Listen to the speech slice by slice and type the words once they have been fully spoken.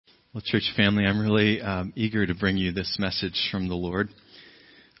Well, church family, I'm really eager to bring you this message from the Lord.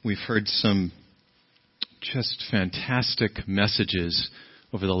 We've heard some just fantastic messages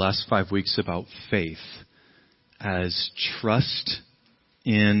over the last 5 weeks about faith as trust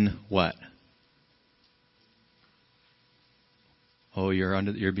in what? Oh,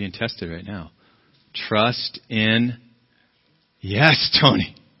 you're being tested right now. Trust in, yes,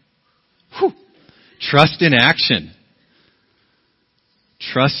 Tony. Whew. Trust in action.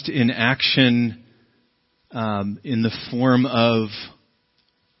 Trust in action in the form of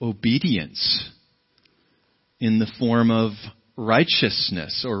obedience, in the form of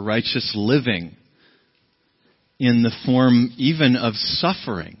righteousness or righteous living, in the form even of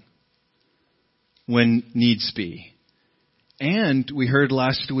suffering when needs be. And we heard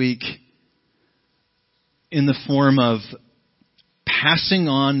last week in the form of passing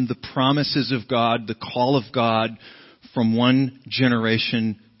on the promises of God, the call of God, from one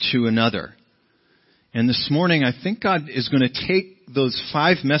generation to another. And this morning, I think God is going to take those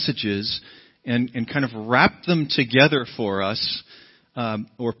 5 messages and kind of wrap them together for us,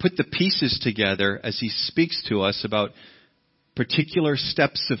 or put the pieces together as He speaks to us about particular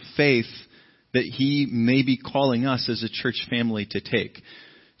steps of faith that He may be calling us as a church family to take.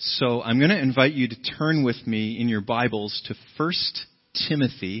 So I'm going to invite you to turn with me in your Bibles to 1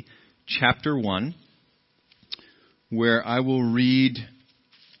 Timothy chapter 1. Where I will read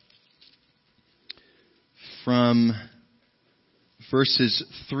from verses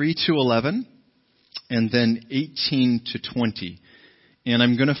 3 to 11 and then 18 to 20. And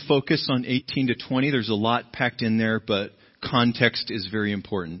I'm going to focus on 18 to 20. There's a lot packed in there, but context is very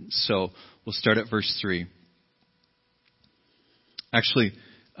important. So we'll start at verse 3. Actually,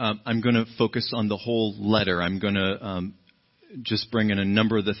 I'm going to focus on the whole letter. I'm going to just bring in a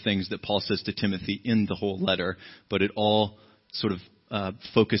number of the things that Paul says to Timothy in the whole letter, but it all sort of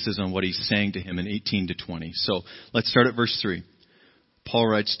focuses on what he's saying to him in 18 to 20. So let's start at verse 3. Paul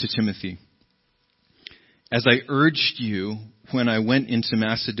writes to Timothy, "As I urged you when I went into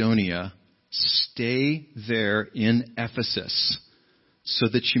Macedonia, stay there in Ephesus, so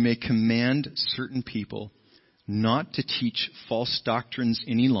that you may command certain people not to teach false doctrines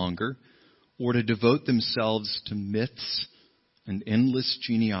any longer, or to devote themselves to myths and endless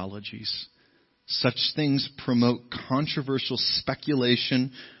genealogies. Such things promote controversial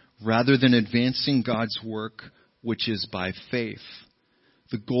speculation rather than advancing God's work, which is by faith.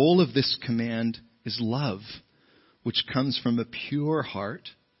 The goal of this command is love, which comes from a pure heart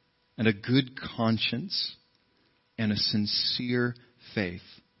and a good conscience and a sincere faith.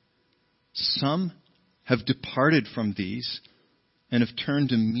 Some have departed from these and have turned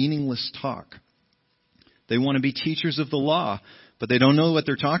to meaningless talk. They want to be teachers of the law, but they don't know what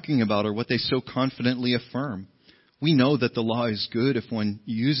they're talking about or what they so confidently affirm. We know that the law is good if one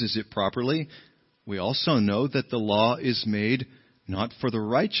uses it properly. We also know that the law is made not for the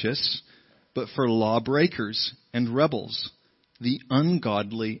righteous, but for lawbreakers and rebels, the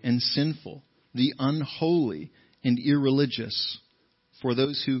ungodly and sinful, the unholy and irreligious, for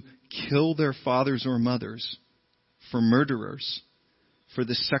those who kill their fathers or mothers, for murderers, for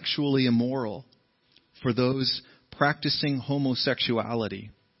the sexually immoral, for those practicing homosexuality,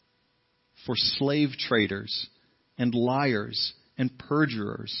 for slave traders and liars and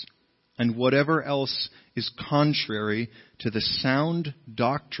perjurers, and whatever else is contrary to the sound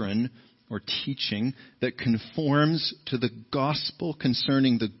doctrine or teaching that conforms to the gospel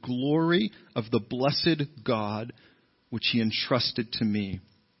concerning the glory of the blessed God, which He entrusted to me."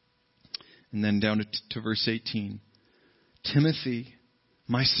 And then down to verse 18. "Timothy,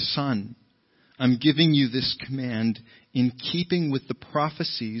 my son, I'm giving you this command in keeping with the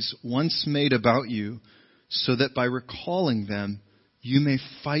prophecies once made about you, so that by recalling them, you may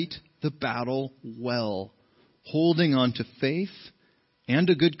fight the battle well, holding on to faith and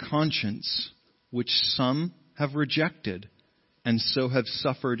a good conscience, which some have rejected, and so have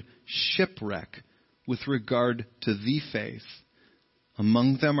suffered shipwreck with regard to the faith.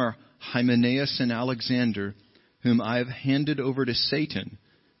 Among them are Hymenaeus and Alexander, whom I have handed over to Satan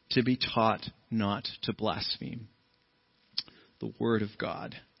to be taught not to blaspheme." The Word of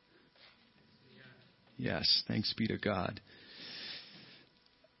God. Yes, thanks be to God.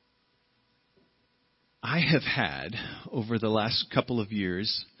 I have had, over the last couple of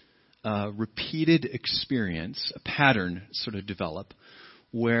years, a repeated experience, a pattern sort of develop,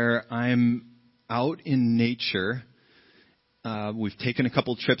 where I'm out in nature. We've taken a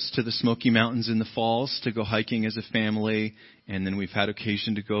couple trips to the Smoky Mountains in the falls to go hiking as a family, and then we've had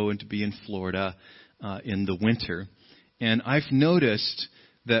occasion to go and to be in Florida in the winter. And I've noticed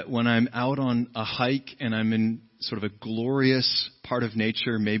that when I'm out on a hike and I'm in sort of a glorious part of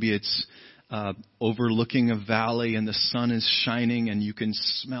nature, maybe it's overlooking a valley and the sun is shining and you can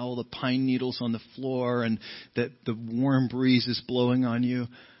smell the pine needles on the floor and that the warm breeze is blowing on you.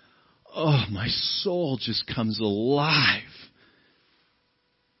 Oh, my soul just comes alive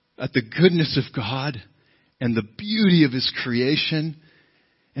at the goodness of God and the beauty of His creation.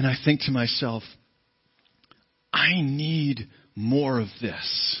 And I think to myself, I need more of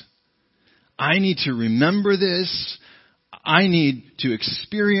this. I need to remember this. I need to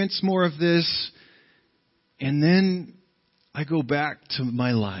experience more of this. And then I go back to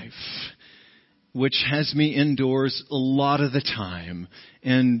my life, which has me indoors a lot of the time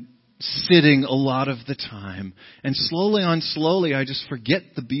and sitting a lot of the time. And slowly, I just forget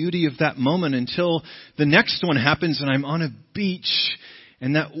the beauty of that moment until the next one happens and I'm on a beach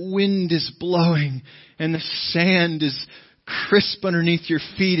and that wind is blowing and the sand is crisp underneath your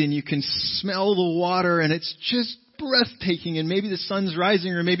feet and you can smell the water and it's just breathtaking, and maybe the sun's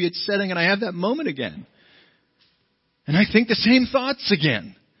rising or maybe it's setting and I have that moment again. And I think the same thoughts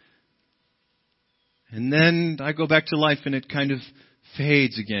again. And then I go back to life and it kind of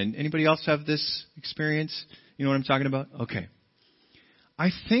fades again. Anybody else have this experience? You know what I'm talking about? Okay. I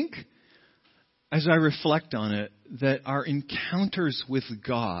think as I reflect on it that our encounters with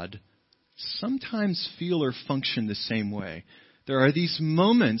God sometimes feel or function the same way. There are these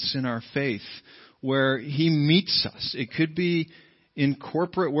moments in our faith where He meets us. It could be in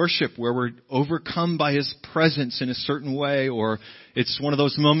corporate worship where we're overcome by His presence in a certain way, or it's one of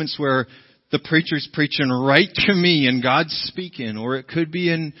those moments where the preacher's preaching right to me and God's speaking, or it could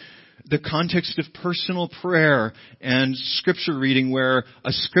be in the context of personal prayer and scripture reading where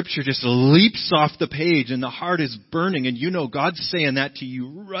a scripture just leaps off the page and the heart is burning and you know God's saying that to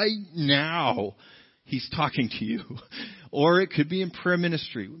you right now. He's talking to you. Or it could be in prayer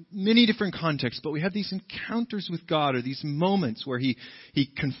ministry. Many different contexts, but we have these encounters with God or these moments where He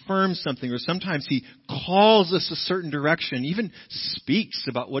confirms something, or sometimes He calls us a certain direction, even speaks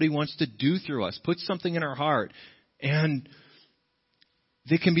about what He wants to do through us, puts something in our heart. And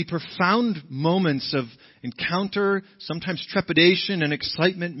they can be profound moments of encounter, sometimes trepidation and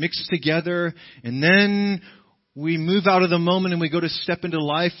excitement mixed together. And then we move out of the moment and we go to step into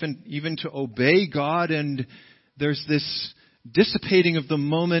life and even to obey God. And there's this dissipating of the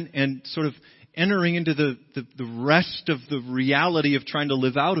moment and sort of entering into the rest of the reality of trying to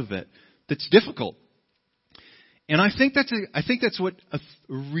live out of it. That's difficult. And I think that's what a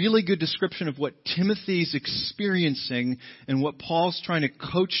really good description of what Timothy's experiencing and what Paul's trying to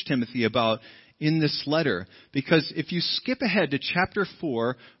coach Timothy about in this letter. Because if you skip ahead to chapter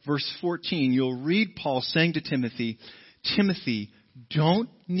 4, verse 14, you'll read Paul saying to Timothy, Timothy, don't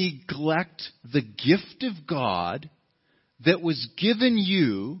neglect the gift of God that was given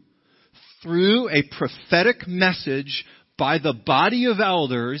you through a prophetic message by the body of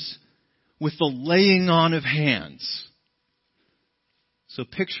elders with the laying on of hands. So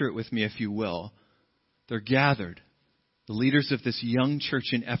picture it with me, if you will. They're gathered. The leaders of this young church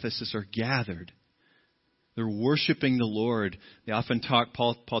in Ephesus are gathered. They're worshiping the Lord. They often talk,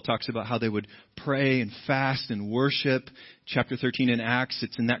 Paul talks about how they would pray and fast and worship. Chapter 13 in Acts,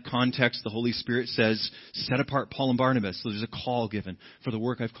 it's in that context the Holy Spirit says, set apart Paul and Barnabas. So there's a call given for the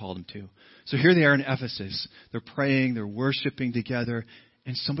work I've called them to. So here they are in Ephesus. They're praying, they're worshiping together.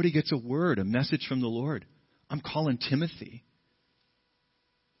 And somebody gets a word, a message from the Lord. I'm calling Timothy.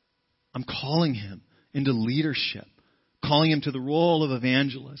 I'm calling him into leadership, calling him to the role of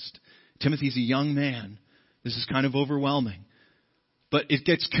evangelist. Timothy's a young man. This is kind of overwhelming. But it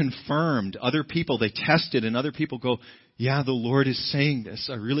gets confirmed. Other people, they test it, and other people go, yeah, the Lord is saying this.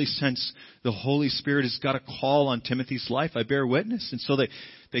 I really sense the Holy Spirit has got a call on Timothy's life. I bear witness. And so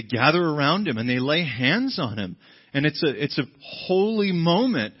they gather around him and they lay hands on him. And it's a holy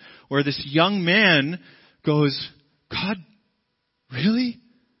moment where this young man goes, God, really?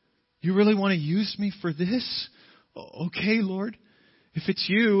 You really want to use me for this? Okay, Lord. If it's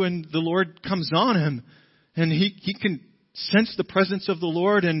you, and the Lord comes on him and he can sense the presence of the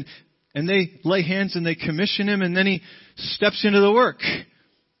Lord, and they lay hands and they commission him, and then he steps into the work.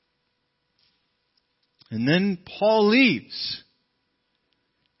 And then Paul leaves.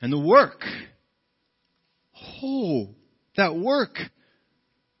 And the work. Oh, that work.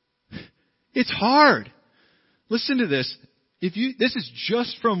 It's hard. Listen to this. This is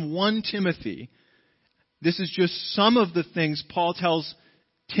just from 1 Timothy. This is just some of the things Paul tells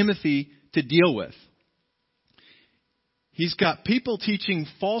Timothy to deal with. He's got people teaching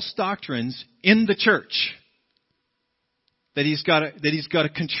false doctrines in the church. that he's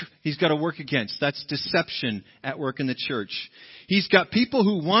got to work against. That's deception at work in the church. He's got people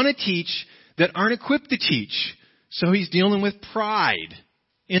who want to teach that aren't equipped to teach. So he's dealing with pride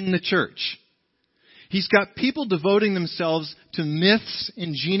in the church. He's got people devoting themselves to myths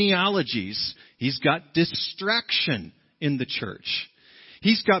and genealogies. He's got distraction in the church.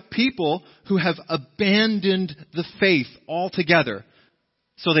 He's got people who have abandoned the faith altogether.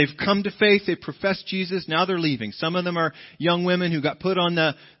 So they've come to faith, they profess Jesus, now they're leaving. Some of them are young women who got put on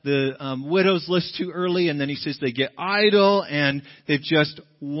the widow's list too early, and then he says they get idle and they just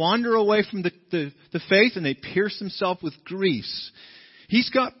wander away from the faith and they pierce themselves with griefs. He's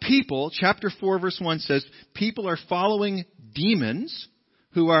got people, chapter 4 verse 1 says, people are following demons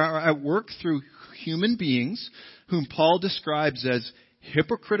who are at work through human beings, whom Paul describes as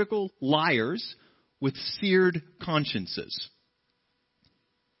hypocritical liars with seared consciences.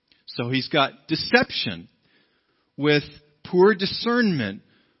 So he's got deception with poor discernment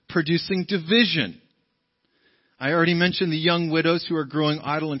producing division. I already mentioned the young widows who are growing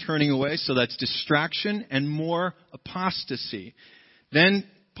idle and turning away, so that's distraction and more apostasy. Then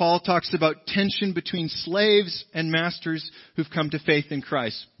Paul talks about tension between slaves and masters who've come to faith in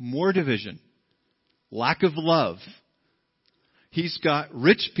Christ. More division. Lack of love. He's got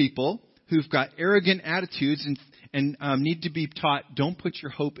rich people who've got arrogant attitudes and need to be taught, don't put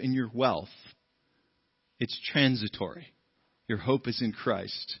your hope in your wealth. It's transitory. Your hope is in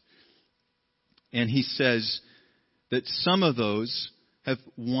Christ. And he says that some of those have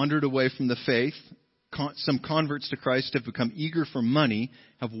wandered away from the faith. Some converts to Christ have become eager for money,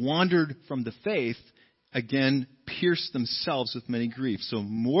 have wandered from the faith, again, pierced themselves with many griefs. So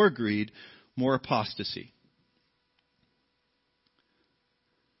more greed, more apostasy.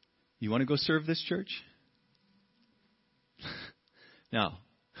 You want to go serve this church? Now,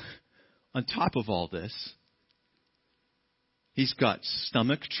 on top of all this, he's got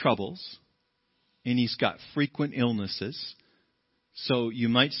stomach troubles and he's got frequent illnesses. So you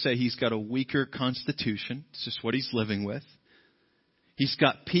might say he's got a weaker constitution. It's just what he's living with. He's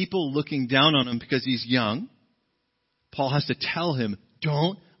got people looking down on him because he's young. Paul has to tell him,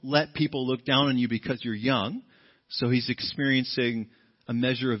 don't let people look down on you because you're young. So he's experiencing a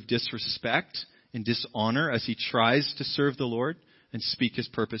measure of disrespect and dishonor as he tries to serve the Lord and speak his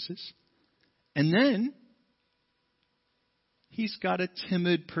purposes. And then he's got a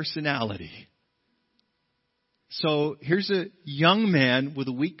timid personality. So here's a young man with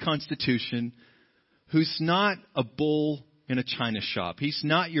a weak constitution who's not a bull in a china shop. He's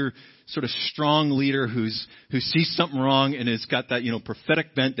not your sort of strong leader who sees something wrong and has got that,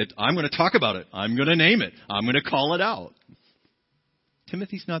 prophetic bent that I'm going to talk about it. I'm going to name it. I'm going to call it out.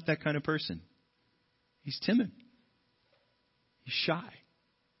 Timothy's not that kind of person. He's timid. He's shy.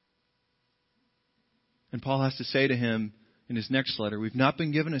 And Paul has to say to him in his next letter, we've not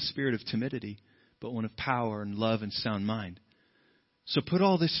been given a spirit of timidity, but one of power and love and sound mind. So put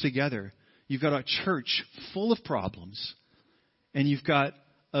all this together. You've got a church full of problems, and you've got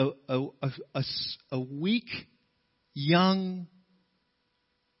a weak, young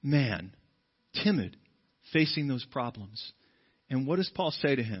man, timid, facing those problems. And what does Paul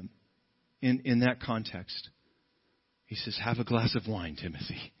say to him in that context? He says, have a glass of wine,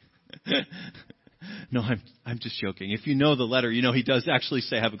 Timothy. No, I'm just joking. If you know the letter, he does actually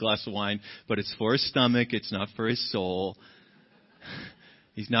say have a glass of wine, but it's for his stomach. It's not for his soul.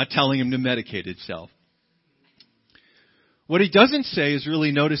 He's not telling him to medicate himself. What he doesn't say is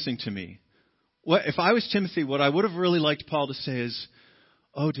really noticing to me. If I was Timothy, what I would have really liked Paul to say is,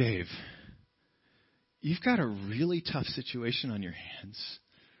 oh, Dave, you've got a really tough situation on your hands.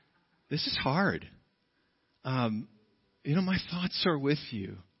 This is hard. My thoughts are with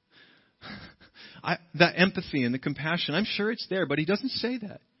you. That empathy and the compassion, I'm sure it's there, but he doesn't say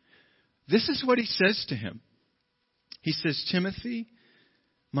that. This is what he says to him. He says, Timothy,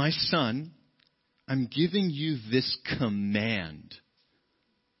 my son, I'm giving you this command.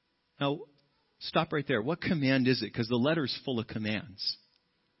 Now, stop right there. What command is it? Because the letter's full of commands.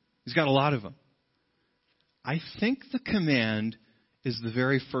 He's got a lot of them. I think the command is the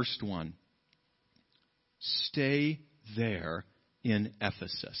very first one. Stay there in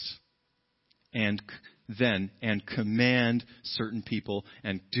Ephesus. And command certain people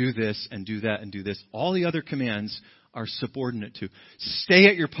and do this and do that and do this. All the other commands are subordinate to. Stay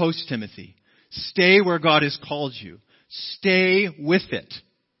at your post, Timothy. Stay where God has called you. Stay with it.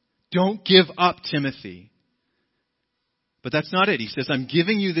 Don't give up, Timothy. But that's not it. He says, I'm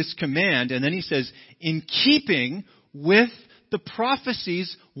giving you this command. And then he says, in keeping with the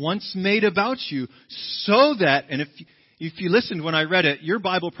prophecies once made about you, so that, and if you listened when I read it, your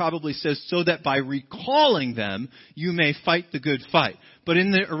Bible probably says, so that by recalling them, you may fight the good fight. But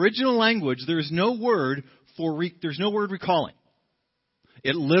in the original language, there's no word recalling.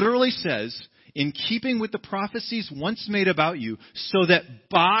 It literally says, in keeping with the prophecies once made about you, so that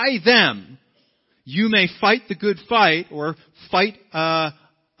by them you may fight the good fight, or fight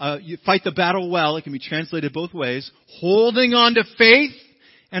the battle well. It can be translated both ways. Holding on to faith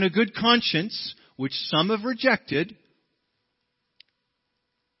and a good conscience, which some have rejected,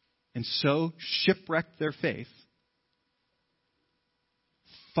 and so shipwrecked their faith.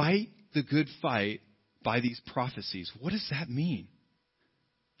 Fight the good fight by these prophecies. What does that mean?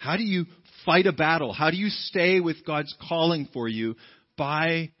 How do you fight a battle? How do you stay with God's calling for you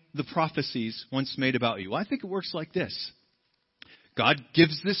by the prophecies once made about you? Well, I think it works like this. God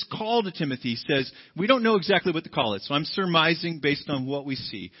gives this call to Timothy. He says, we don't know exactly what the call is, so I'm surmising based on what we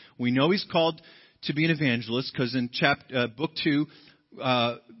see. We know he's called to be an evangelist because in book 2,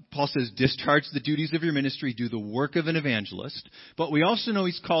 Paul says, discharge the duties of your ministry, do the work of an evangelist. But we also know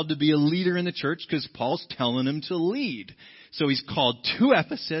he's called to be a leader in the church because Paul's telling him to lead. So he's called to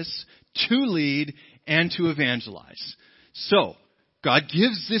Ephesus, to lead, and to evangelize. So, God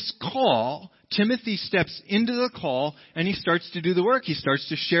gives this call. Timothy steps into the call and he starts to do the work. He starts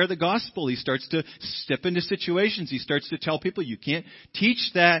to share the gospel. He starts to step into situations. He starts to tell people, you can't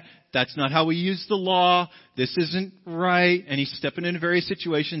teach that. That's not how we use the law. This isn't right. And he's stepping into various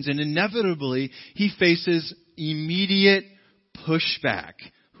situations, and inevitably he faces immediate pushback.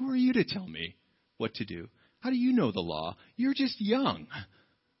 Who are you to tell me what to do? How do you know the law? You're just young.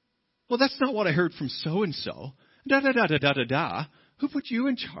 Well, that's not what I heard from so-and-so. Da-da-da-da-da-da-da. Who put you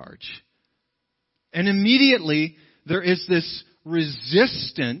in charge? And immediately there is this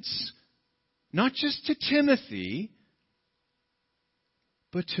resistance, not just to Timothy,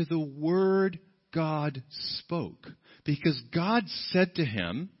 but to the word God spoke. Because God said to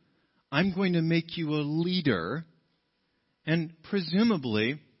him, I'm going to make you a leader, and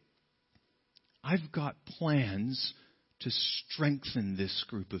presumably, I've got plans to strengthen this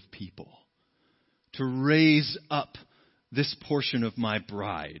group of people, to raise up this portion of my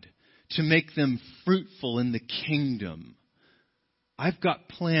bride, to make them fruitful in the kingdom. I've got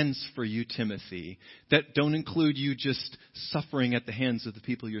plans for you, Timothy, that don't include you just suffering at the hands of the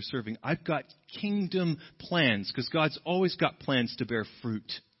people you're serving. I've got kingdom plans, because God's always got plans to bear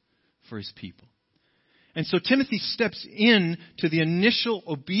fruit for his people. And so Timothy steps in to the initial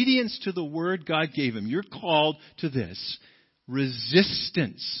obedience to the word God gave him. You're called to this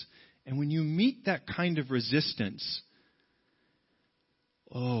resistance. And when you meet that kind of resistance,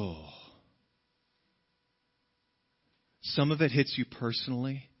 some of it hits you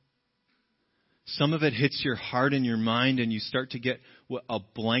personally. Some of it hits your heart and your mind, and you start to get a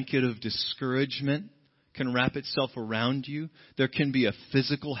blanket of discouragement can wrap itself around you. There can be a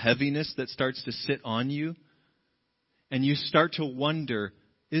physical heaviness that starts to sit on you. And you start to wonder,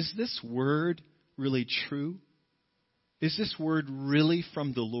 is this word really true? Is this word really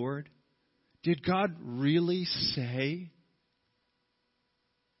from the Lord? Did God really say?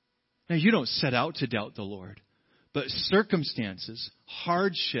 Now, you don't set out to doubt the Lord, but circumstances,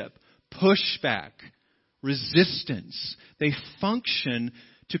 hardship, pushback, resistance, they function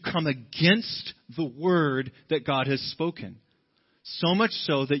to come against the word that God has spoken. So much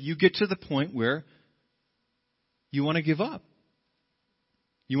so that you get to the point where you want to give up.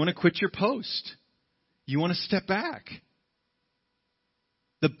 You want to quit your post. You want to step back.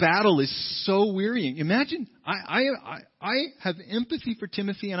 The battle is so wearying. Imagine, I have empathy for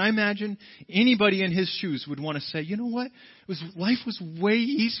Timothy, and I imagine anybody in his shoes would want to say, you know what? Life was way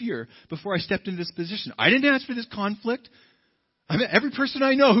easier before I stepped into this position. I didn't ask for this conflict. Every person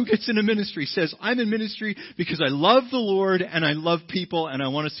I know who gets into ministry says, I'm in ministry because I love the Lord and I love people and I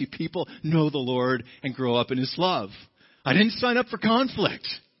want to see people know the Lord and grow up in His love. I didn't sign up for conflict.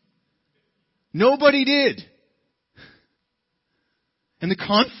 Nobody did. And the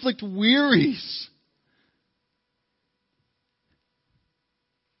conflict wearies.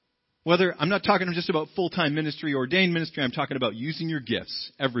 Whether, I'm not talking just about full-time ministry, ordained ministry, I'm talking about using your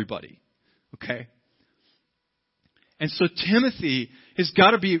gifts. Everybody. Okay? And so Timothy has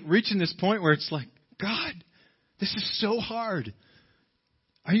got to be reaching this point where it's like, God, this is so hard.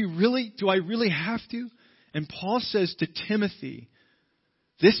 Do I really have to? And Paul says to Timothy,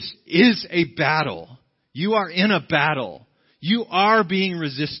 this is a battle. You are in a battle. You are being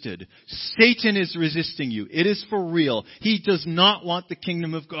resisted. Satan is resisting you. It is for real. He does not want the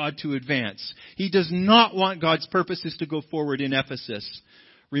kingdom of God to advance. He does not want God's purposes to go forward in Ephesus.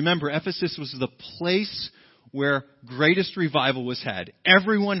 Remember, Ephesus was the place where greatest revival was had.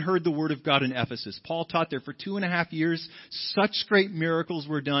 Everyone heard the word of God in Ephesus. Paul taught there for 2.5 years. Such great miracles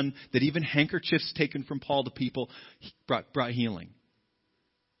were done that even handkerchiefs taken from Paul to people brought healing.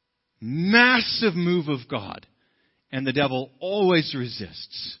 Massive move of God. And the devil always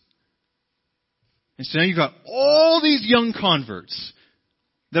resists. And so now you've got all these young converts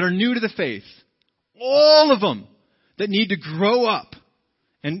that are new to the faith. All of them that need to grow up.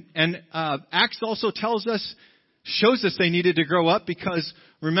 And Acts also shows us they needed to grow up, because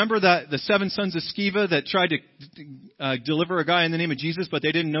remember that the 7 sons of Sceva that tried to deliver a guy in the name of Jesus, but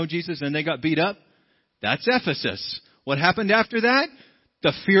they didn't know Jesus and they got beat up? That's Ephesus. What happened after that?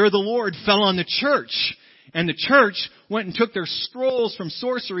 The fear of the Lord fell on the church. And the church went and took their scrolls from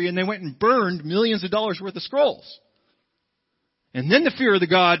sorcery and they went and burned millions of dollars worth of scrolls. And then the fear of the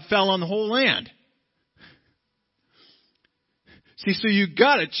God fell on the whole land. See, so you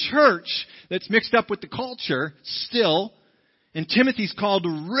got a church that's mixed up with the culture still, and Timothy's called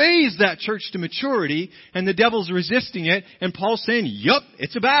to raise that church to maturity, and the devil's resisting it, and Paul's saying, yup,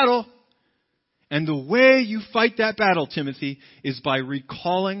 it's a battle. And the way you fight that battle, Timothy, is by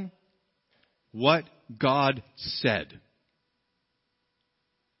recalling what God said.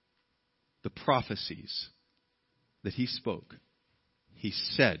 The prophecies that He spoke. He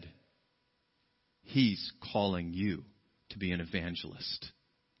said, He's calling you to be an evangelist.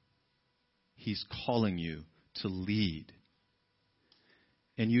 He's calling you to lead.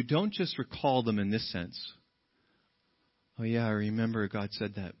 And you don't just recall them in this sense. Oh yeah, I remember God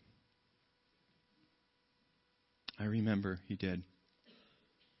said that. I remember He did.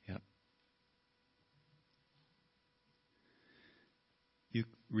 Yep. You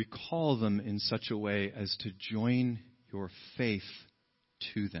recall them in such a way as to join your faith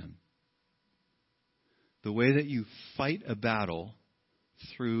to them. The way that you fight a battle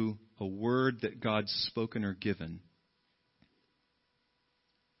through a word that God's spoken or given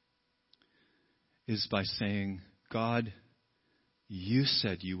is by saying, God, you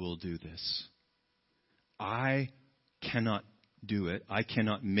said you will do this. I cannot do it. I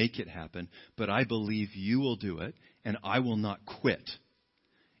cannot make it happen, but I believe you will do it, and I will not quit.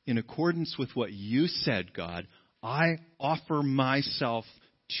 In accordance with what you said, God, I offer myself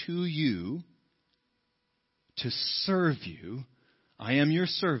to you to serve you. I am your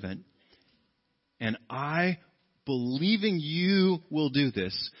servant. And I, believing you will do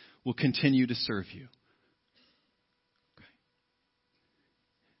this, will continue to serve you. Okay.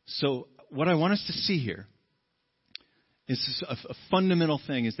 So what I want us to see here is a fundamental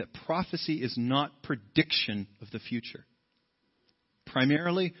thing, is that prophecy is not prediction of the future.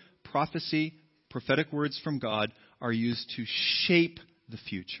 Primarily, prophecy, prophetic words from God, are used to shape the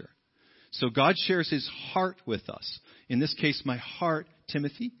future. So God shares His heart with us. In this case, my heart,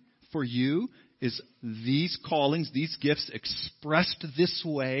 Timothy, for you is these callings, these gifts expressed this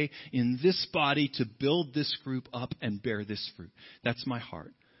way in this body to build this group up and bear this fruit. That's my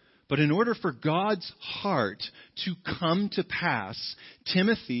heart. But in order for God's heart to come to pass,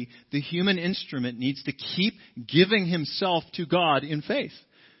 Timothy, the human instrument, needs to keep giving himself to God in faith.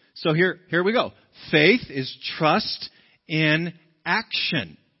 So here we go. Faith is trust in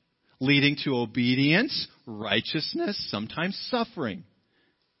action, leading to obedience, righteousness, sometimes suffering,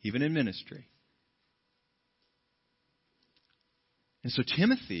 even in ministry. And so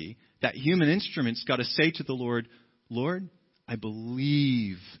Timothy, that human instrument's got to say to the Lord, Lord, I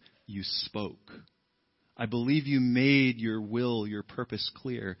believe you spoke. I believe you made your will, your purpose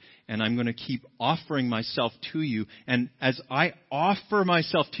clear, and I'm going to keep offering myself to you. And as I offer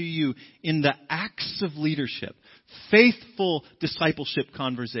myself to you in the acts of leadership, faithful discipleship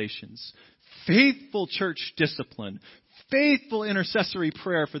conversations, faithful church discipline, faithful intercessory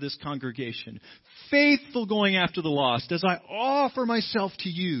prayer for this congregation, faithful going after the lost, as I offer myself to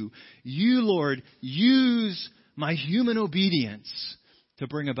you, you, Lord, use my human obedience to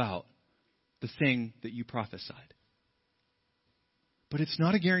bring about the thing that you prophesied. But it's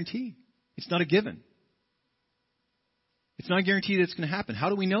not a guarantee. It's not a given. It's not a guarantee that it's going to happen. How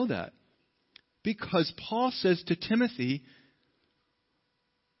do we know that? Because Paul says to Timothy,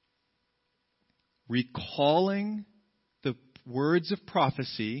 recalling the words of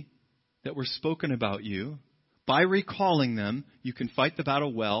prophecy that were spoken about you, by recalling them, you can fight the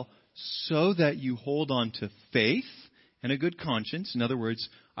battle well so that you hold on to faith and a good conscience. In other words,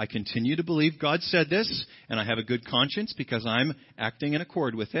 I continue to believe God said this, and I have a good conscience because I'm acting in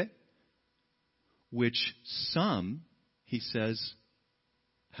accord with it, which some, he says,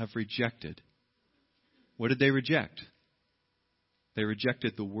 have rejected. What did they reject? They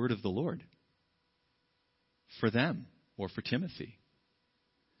rejected the word of the Lord for them or for Timothy.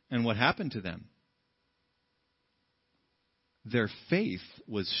 And what happened to them? their faith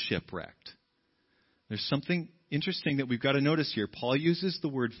was shipwrecked. There's something interesting that we've got to notice here. Paul uses the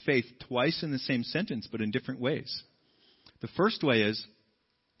word faith twice in the same sentence, but in different ways. The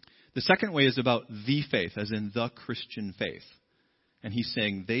second way is about the faith, as in the Christian faith. And he's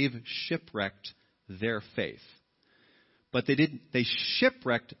saying they've shipwrecked their faith. But they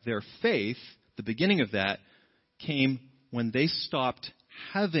shipwrecked their faith. The beginning of that came when they stopped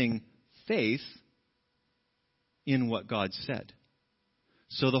having faith in what God said.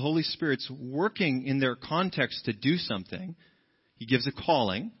 So the Holy Spirit's working in their context to do something. He gives a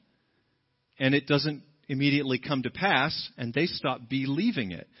calling, and it doesn't immediately come to pass, and they stop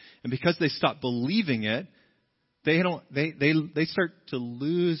believing it. And because they stop believing it, they start to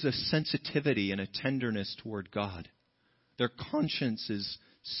lose a sensitivity and a tenderness toward God. Their conscience is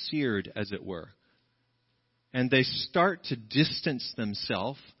seared, as it were. And they start to distance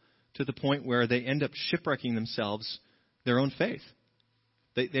themselves to the point where they end up shipwrecking themselves, their own faith.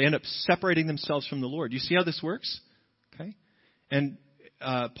 They end up separating themselves from the Lord. You see how this works? Okay. And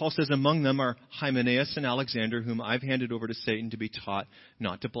Paul says, among them are Hymenaeus and Alexander, whom I've handed over to Satan to be taught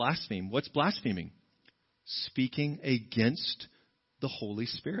not to blaspheme. What's blaspheming? Speaking against the Holy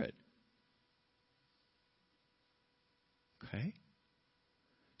Spirit. Okay?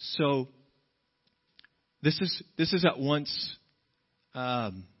 So, this is at once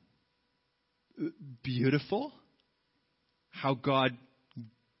beautiful, how God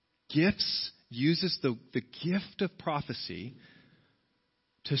uses the gift of prophecy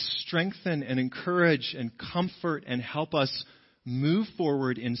to strengthen and encourage and comfort and help us move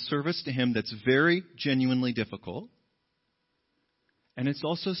forward in service to Him that's very genuinely difficult. And it's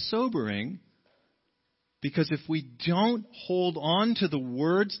also sobering, because if we don't hold on to the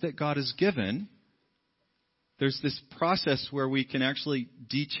words that God has given, there's this process where we can actually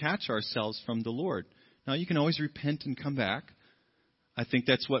detach ourselves from the Lord. Now, you can always repent and come back. I think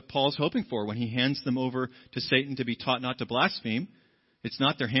that's what Paul's hoping for when he hands them over to Satan to be taught not to blaspheme. It's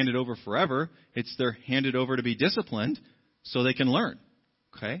not they're handed over forever. It's they're handed over to be disciplined so they can learn.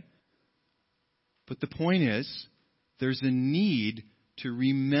 Okay? But the point is, there's a need to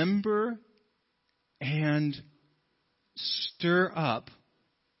remember and stir up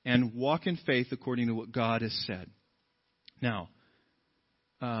and walk in faith according to what God has said. Now,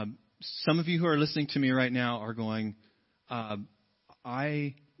 some of you who are listening to me right now are going,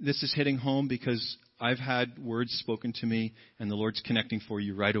 this is hitting home because I've had words spoken to me and the Lord's connecting for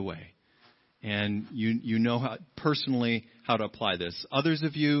you right away. And you know personally how to apply this. Others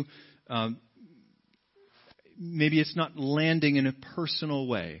of you, maybe it's not landing in a personal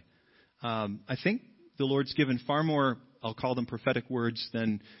way. I think the Lord's given far more, I'll call them prophetic words,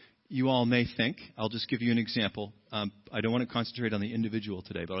 than you all may think. I'll just give you an example. I don't want to concentrate on the individual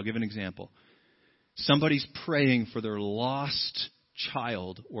today, but I'll give an example. Somebody's praying for their lost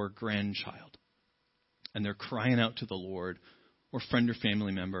child or grandchild, and they're crying out to the Lord, or friend or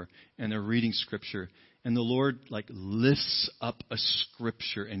family member, and they're reading Scripture, and the Lord lifts up a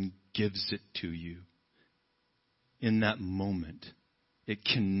Scripture and gives it to you. In that moment, it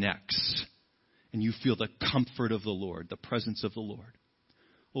connects, and you feel the comfort of the Lord, the presence of the Lord.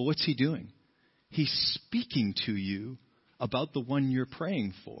 Well, what's He doing? He's speaking to you about the one you're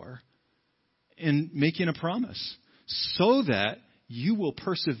praying for and making a promise so that you will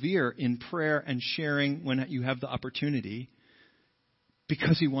persevere in prayer and sharing when you have the opportunity,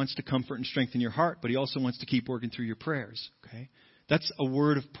 because He wants to comfort and strengthen your heart, but He also wants to keep working through your prayers. Okay? That's a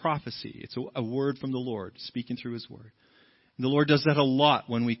word of prophecy. It's a word from the Lord, speaking through His word. And the Lord does that a lot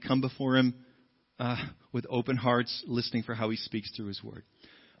when we come before Him with open hearts, listening for how He speaks through His word.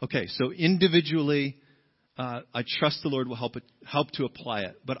 Okay, so individually, I trust the Lord will help to apply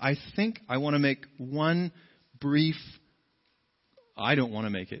it. But I think I want to make one brief. I don't want to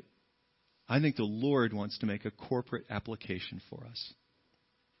make it. I think the Lord wants to make a corporate application for us.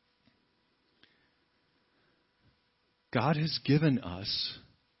 God has given us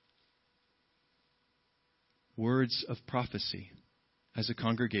words of prophecy as a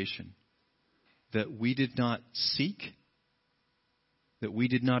congregation that we did not seek, that we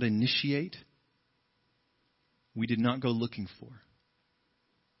did not initiate, we did not go looking for.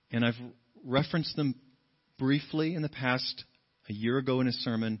 And I've referenced them briefly in the past, a year ago in a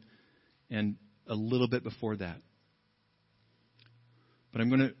sermon, and a little bit before that. But I'm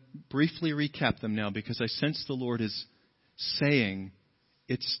going to briefly recap them now, because I sense the Lord is saying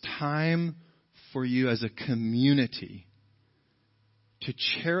it's time for you as a community to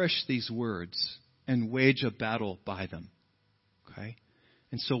cherish these words and wage a battle by them. Okay?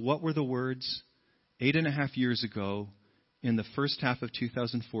 And so what were the words? 8.5 years ago, in the first half of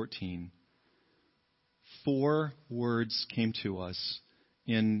 2014, 4 words came to us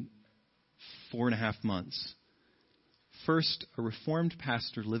in 4.5 months. First, a Reformed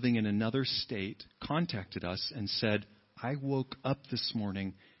pastor living in another state contacted us and said, I woke up this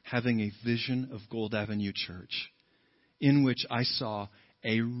morning having a vision of Gold Avenue Church in which I saw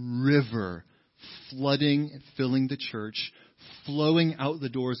a river flooding and filling the church, flowing out the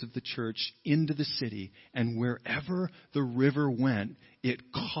doors of the church into the city. And wherever the river went, it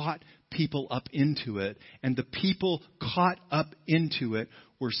caught people up into it. And the people caught up into it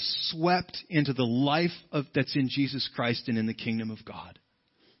were swept into the life that's in Jesus Christ and in the kingdom of God.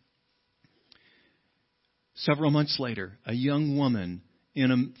 Several months later, a young woman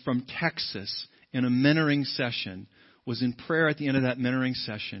from Texas in a mentoring session was in prayer at the end of that mentoring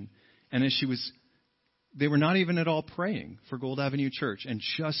session. And as they were not even at all praying for Gold Avenue Church, and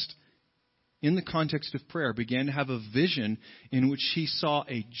just in the context of prayer began to have a vision in which she saw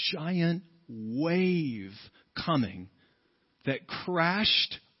a giant wave coming that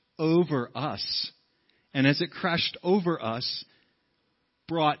crashed over us. And as it crashed over us,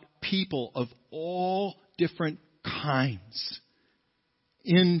 brought people of all different kinds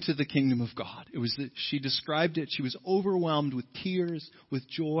into the kingdom of God. It was that she described it. She was overwhelmed with tears, with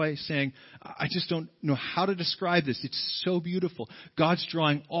joy, saying, I just don't know how to describe this. It's so beautiful. God's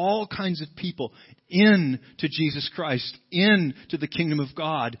drawing all kinds of people into Jesus Christ, into the kingdom of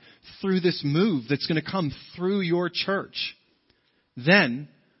God through this move that's going to come through your church. Then,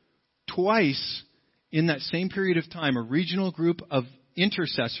 twice in that same period of time, a regional group of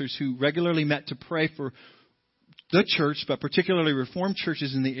intercessors who regularly met to pray for the church, but particularly Reformed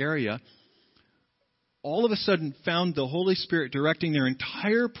churches in the area, all of a sudden found the Holy Spirit directing their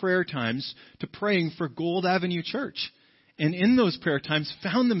entire prayer times to praying for Gold Avenue Church. And in those prayer times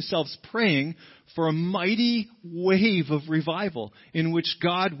found themselves praying for a mighty wave of revival in which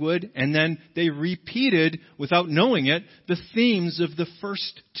God would, and then they repeated, without knowing it, the themes of the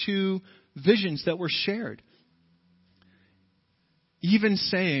first 2 visions that were shared. Even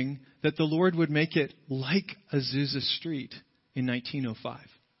saying that the Lord would make it like Azusa Street in 1905.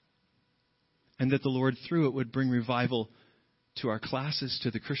 And that the Lord, through it, would bring revival to our classes, to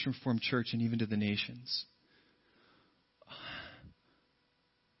the Christian Reformed Church, and even to the nations.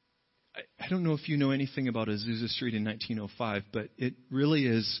 I don't know if you know anything about Azusa Street in 1905, but it really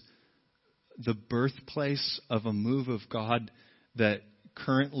is the birthplace of a move of God that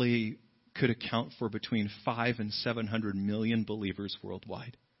currently could account for between 5 and 700 million believers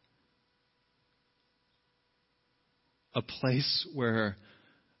worldwide. A place where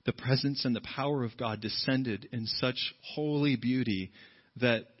the presence and the power of God descended in such holy beauty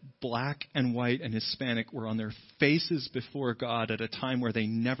that black and white and Hispanic were on their faces before God at a time where they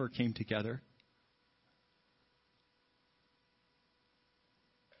never came together.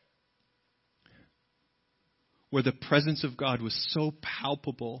 Where the presence of God was so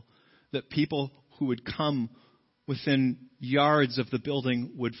palpable that people who would come within yards of the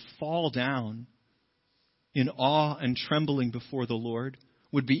building would fall down in awe and trembling before the Lord,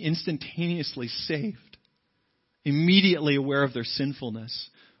 would be instantaneously saved, immediately aware of their sinfulness,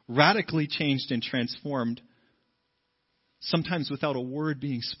 radically changed and transformed, sometimes without a word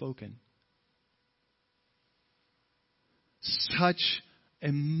being spoken. Such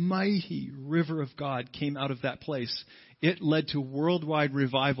a mighty river of God came out of that place. It led to worldwide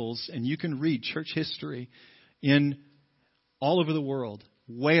revivals, and you can read church history in all over the world.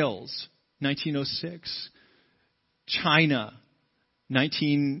 Wales, 1906. China,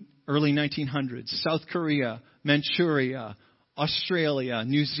 early 1900s. South Korea, Manchuria, Australia,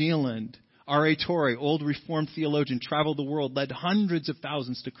 New Zealand. R.A. Torrey, old Reformed theologian, traveled the world, led hundreds of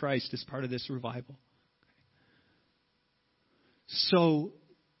thousands to Christ as part of this revival. So,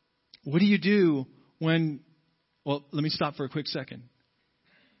 what do you do when... Well, let me stop for a quick second.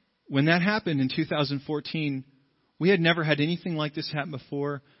 When that happened in 2014, we had never had anything like this happen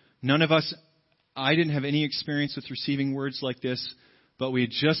before. None of us... I didn't have any experience with receiving words like this, but we had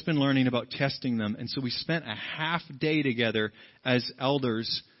just been learning about testing them. And so we spent a half day together as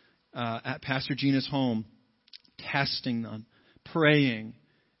elders at Pastor Gina's home, testing them, praying,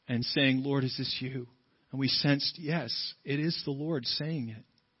 and saying, Lord, is this you? And we sensed, yes, it is the Lord saying it.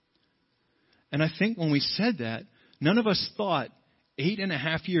 And I think when we said that, none of us thought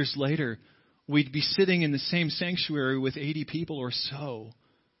 8.5 years later we'd be sitting in the same sanctuary with 80 people or so.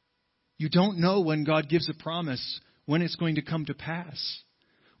 You don't know when God gives a promise, when it's going to come to pass.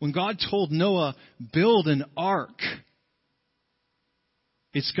 When God told Noah, build an ark,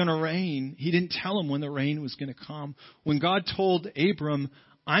 it's going to rain. He didn't tell him when the rain was going to come. When God told Abram,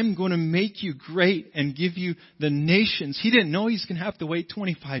 I'm going to make you great and give you the nations, he didn't know he's going to have to wait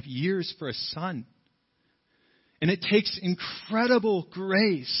 25 years for a son. And it takes incredible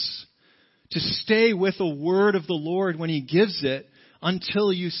grace to stay with a word of the Lord when He gives it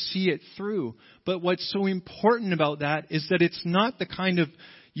until you see it through. But what's so important about that is that it's not the kind of,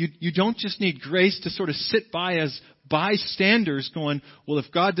 you don't just need grace to sort of sit by as bystanders going, well, if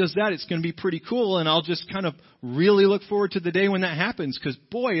God does that, it's going to be pretty cool, and I'll just kind of really look forward to the day when that happens, because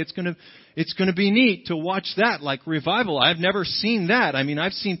boy, it's going to be neat to watch that, like revival. I've never seen that. I mean,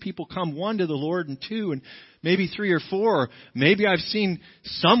 I've seen people come 1 to the Lord and 2 and maybe 3 or 4. Maybe I've seen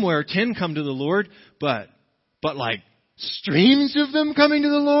somewhere 10 come to the Lord, but like streams of them coming to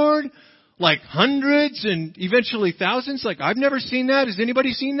the Lord, like hundreds and eventually thousands. Like, I've never seen that. Has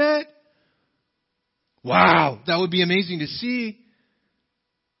anybody seen that? Wow, that would be amazing to see.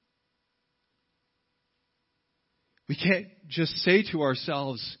 We can't just say to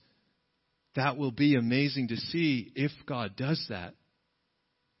ourselves, that will be amazing to see if God does that.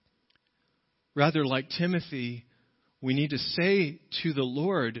 Rather, like Timothy, we need to say to the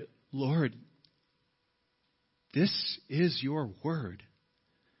Lord, Lord, this is your word,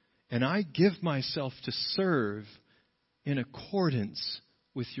 and I give myself to serve in accordance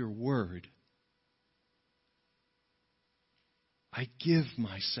with your word. I give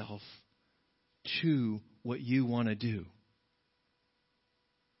myself to what you want to do.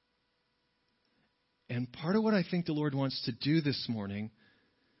 And part of what I think the Lord wants to do this morning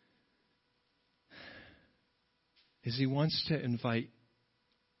is He wants to invite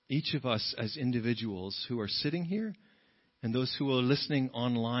each of us as individuals who are sitting here and those who are listening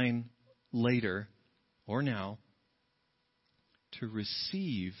online later or now to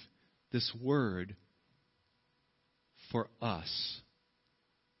receive this word for us.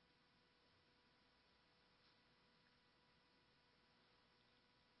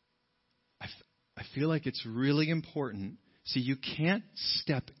 I feel like it's really important. See, you can't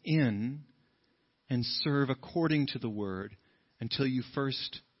step in and serve according to the word until you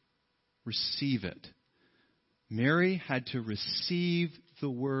first receive it. Mary had to receive the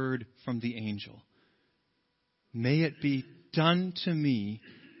word from the angel. May it be done to me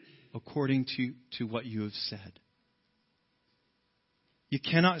according to what you have said. You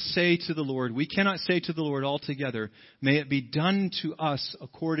cannot say to the Lord, we cannot say to the Lord altogether, may it be done to us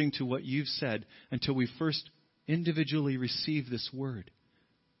according to what you've said, until we first individually receive this word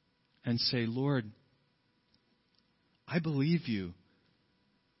and say, Lord, I believe you.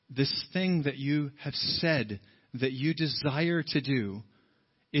 This thing that you have said that you desire to do,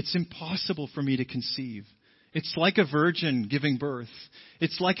 it's impossible for me to conceive. It's like a virgin giving birth.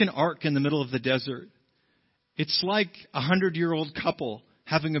 It's like an ark in the middle of the desert. It's like a 100-year-old couple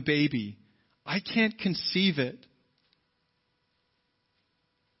having a baby. I can't conceive it.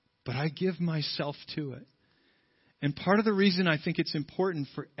 But I give myself to it. And part of the reason I think it's important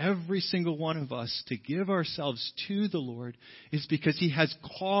for every single one of us to give ourselves to the Lord is because He has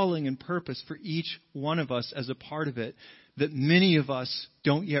calling and purpose for each one of us as a part of it that many of us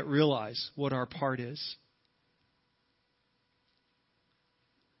don't yet realize what our part is.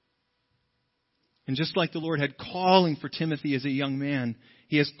 And just like the Lord had calling for Timothy as a young man,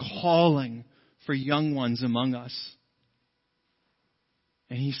 He has calling for young ones among us.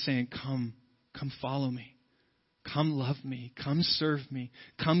 And He's saying, come follow me. Come love me. Come serve me.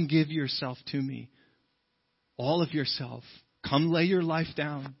 Come give yourself to me. All of yourself. Come lay your life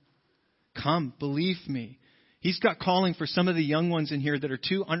down. Come, believe me. He's got calling for some of the young ones in here that are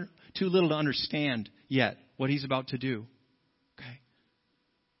too little to understand yet what He's about to do. Okay?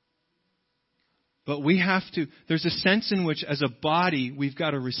 But we have to, there's a sense in which as a body, we've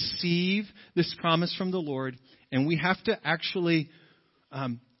got to receive this promise from the Lord, and we have to actually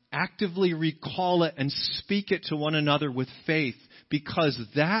actively recall it and speak it to one another with faith, because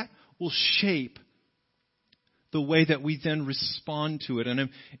that will shape the way that we then respond to it. And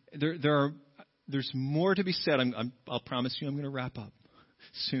there's more to be said. I'll promise you I'm going to wrap up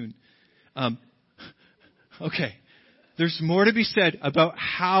soon. Okay. There's more to be said about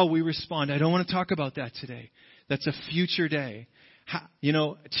how we respond. I don't want to talk about that today. That's a future day.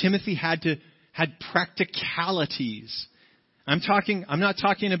 Timothy had practicalities. I'm not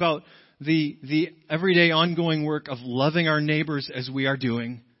talking about the everyday ongoing work of loving our neighbors as we are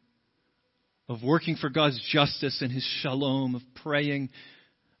doing, of working for God's justice and His shalom, of praying.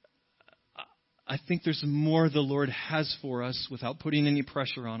 I think there's more the Lord has for us without putting any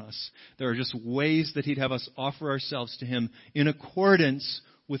pressure on us. There are just ways that He'd have us offer ourselves to Him in accordance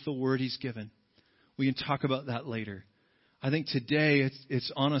with the word He's given. We can talk about that later. I think today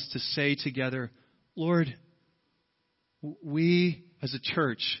it's on us to say together, Lord, we as a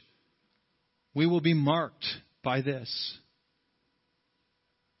church, we will be marked by this.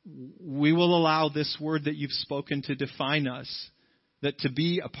 we will allow this word that you've spoken to define us, that to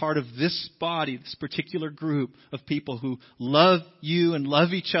be a part of this body, this particular group of people who love you and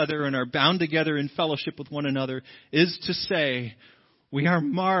love each other and are bound together in fellowship with one another, is to say, we are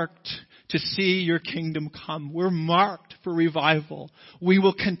marked to see your kingdom come. We're marked for revival. We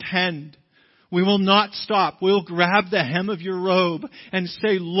will contend. We will not stop. We'll grab the hem of your robe and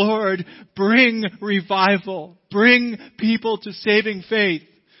say, Lord, bring revival. Bring people to saving faith.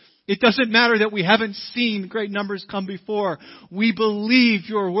 It doesn't matter that we haven't seen great numbers come before. We believe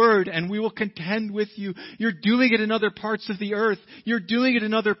your word and we will contend with you. You're doing it in other parts of the earth. You're doing it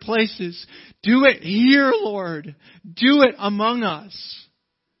in other places. Do it here, Lord. Do it among us.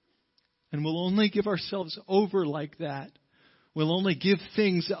 And we'll only give ourselves over like that. We'll only give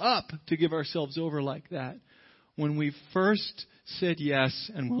things up to give ourselves over like that when we first said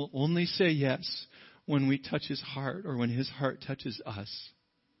yes, and we'll only say yes when we touch his heart or when his heart touches us.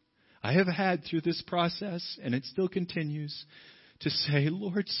 I have had through this process, and it still continues, to say,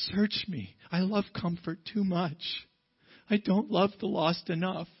 Lord, search me. I love comfort too much. I don't love the lost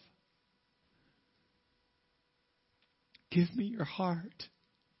enough. Give me your heart.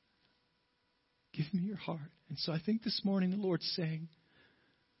 Give me your heart. And so I think this morning the Lord's saying,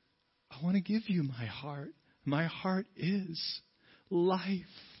 I want to give you my heart. My heart is life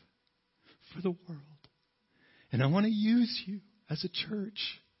for the world. And I want to use you as a church.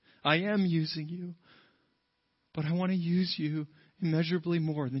 I am using you. But I want to use you immeasurably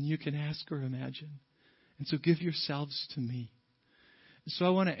more than you can ask or imagine. And so give yourselves to me. And so I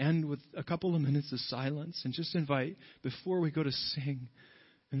want to end with a couple of minutes of silence and just invite, before we go to sing,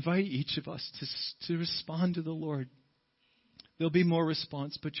 invite each of us to respond to the Lord. There'll be more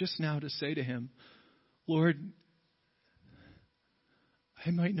response, but just now to say to him, Lord, I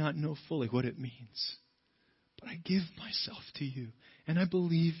might not know fully what it means, but I give myself to you, and I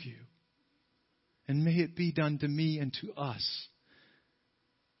believe you. And may it be done to me and to us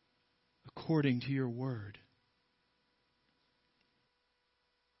according to your word.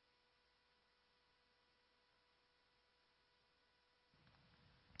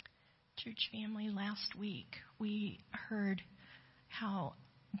 Church family, last week we heard how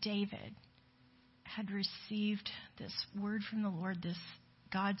David had received this word from the Lord, this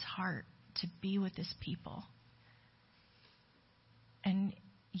God's heart to be with his people. And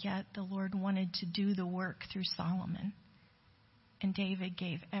yet the Lord wanted to do the work through Solomon. And David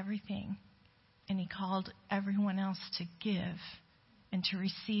gave everything. And he called everyone else to give and to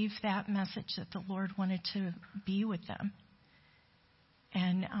receive that message that the Lord wanted to be with them.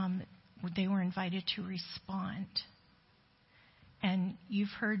 And they were invited to respond. And you've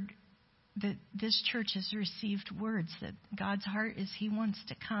heard that this church has received words that God's heart is he wants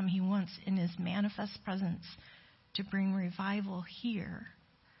to come. He wants in his manifest presence to bring revival here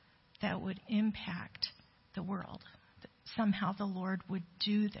that would impact the world. That somehow the Lord would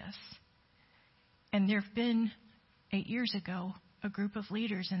do this. And there have been, 8 years ago, a group of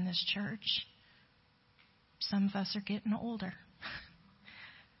leaders in this church. Some of us are getting older.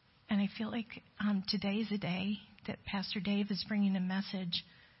 And I feel like today is a day that Pastor Dave is bringing a message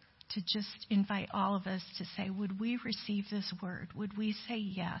to just invite all of us to say, would we receive this word? Would we say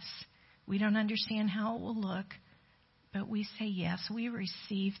yes? We don't understand how it will look, but we say yes. We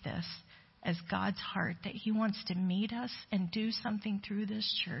receive this as God's heart, that he wants to meet us and do something through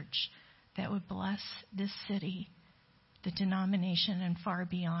this church that would bless this city, the denomination, and far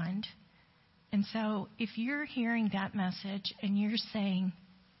beyond. And so if you're hearing that message and you're saying,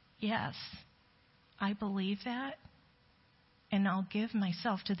 yes, I believe that, and I'll give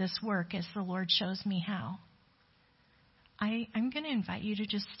myself to this work as the Lord shows me how, I'm going to invite you to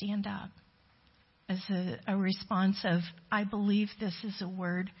just stand up as a response of, I believe this is a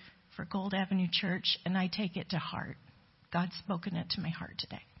word for Gold Avenue Church, and I take it to heart. God's spoken it to my heart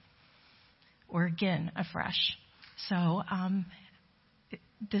today. Or again, afresh. So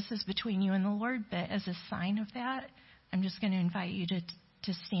this is between you and the Lord, but as a sign of that, I'm just going to invite you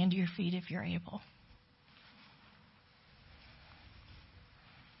to stand to your feet if you're able.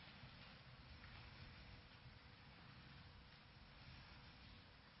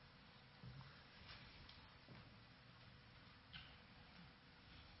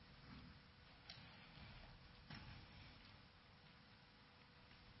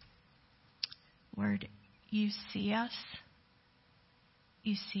 Lord, you see us.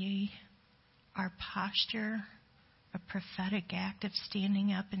 You see our posture, a prophetic act of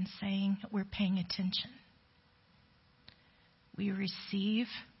standing up and saying, we're paying attention. We receive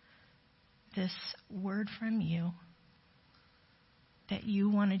this word from you that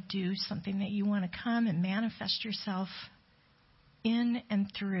you want to do something, that you want to come and manifest yourself in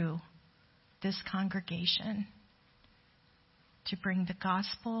and through this congregation to bring the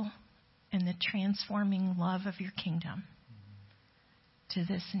gospel and the transforming love of your kingdom to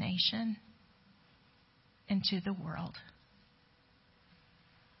this nation and to the world.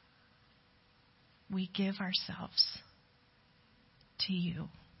 We give ourselves to you.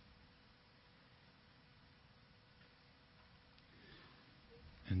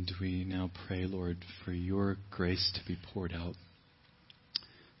 And we now pray, Lord, for your grace to be poured out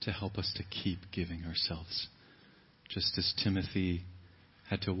to help us to keep giving ourselves. Just as Timothy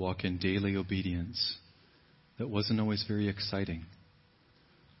had to walk in daily obedience that wasn't always very exciting.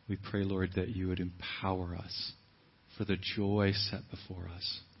 We pray, Lord, that you would empower us for the joy set before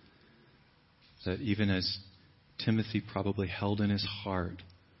us. That even as Timothy probably held in his heart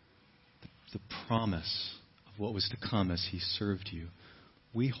the promise of what was to come as he served you,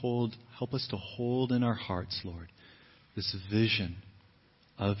 help us to hold in our hearts, Lord, this vision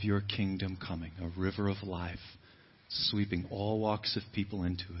of your kingdom coming, a river of life, sweeping all walks of people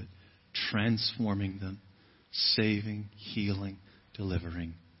into it, transforming them, saving, healing,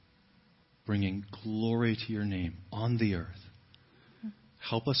 delivering, bringing glory to your name on the earth.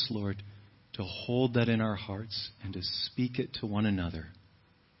 Help us, Lord, to hold that in our hearts and to speak it to one another.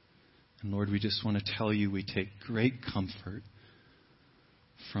 And Lord, we just want to tell you we take great comfort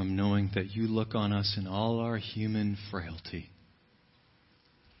from knowing that you look on us in all our human frailty.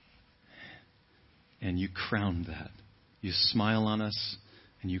 And you crown that. You smile on us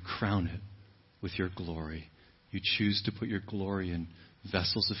and you crown it with your glory. You choose to put your glory in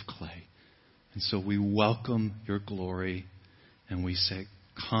vessels of clay. And so we welcome your glory and we say,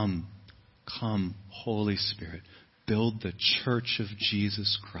 come, come, Holy Spirit, build the church of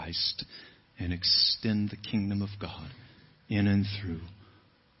Jesus Christ and extend the kingdom of God in and through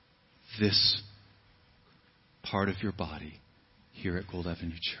this part of your body here at Gold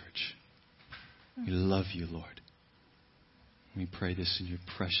Avenue Church. We love you, Lord. We pray this in your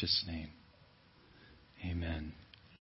precious name. Amen.